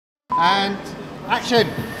And action!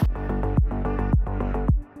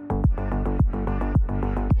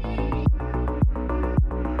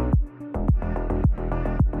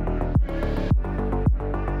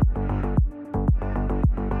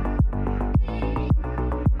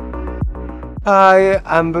 Hi,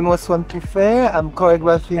 I'm Benoit Swan Pouffer. I'm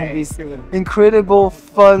choreographing this incredible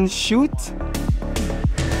fun shoot.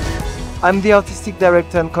 I'm the artistic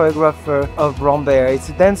director and choreographer of Rambert. It's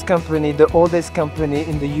a dance company, the oldest company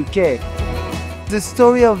in the UK. The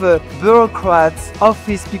story of bureaucrats,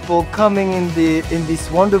 office people coming in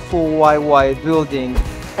this wonderful wide building,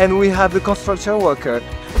 and we have the construction worker.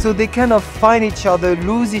 So they kind of find each other,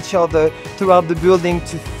 lose each other throughout the building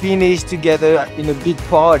to finish together in a big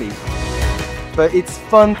party. But it's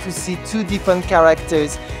fun to see two different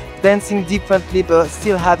characters dancing differently but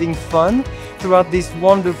still having fun throughout this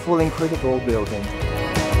wonderful, incredible building.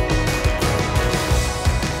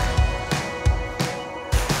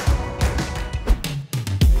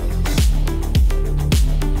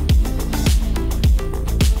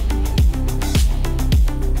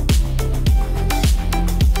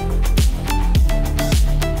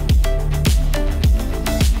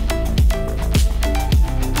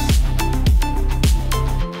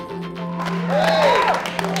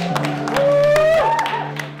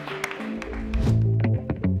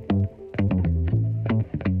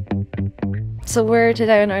 So we're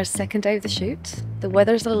today on our second day of the shoot. The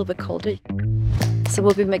weather's a little bit colder, so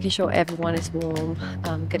we'll be making sure everyone is warm,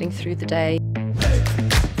 getting through the day.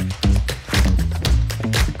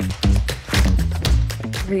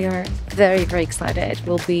 We are very, very excited.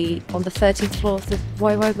 We'll be on the 13th floor of the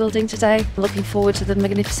YY building today. Looking forward to the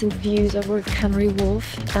magnificent views over Canary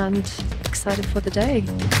Wharf and excited for the day.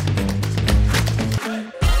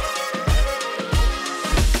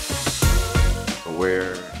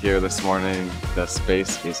 We're here this morning. The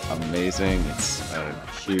space is amazing. It's a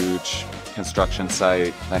huge construction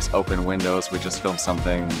site, nice open windows. We just filmed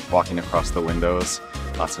something walking across the windows.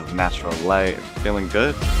 Lots of natural light. Feeling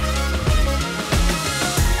good.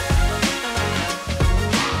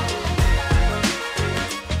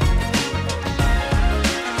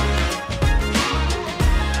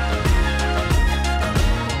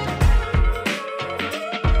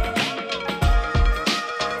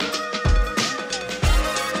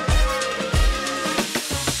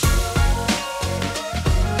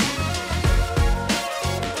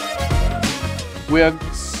 We are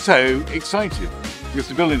so excited because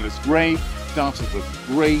the building looks great, dancers look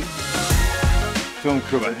great, film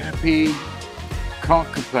crew are happy,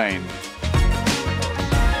 can't complain.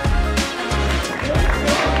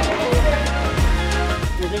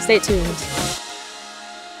 Stay tuned.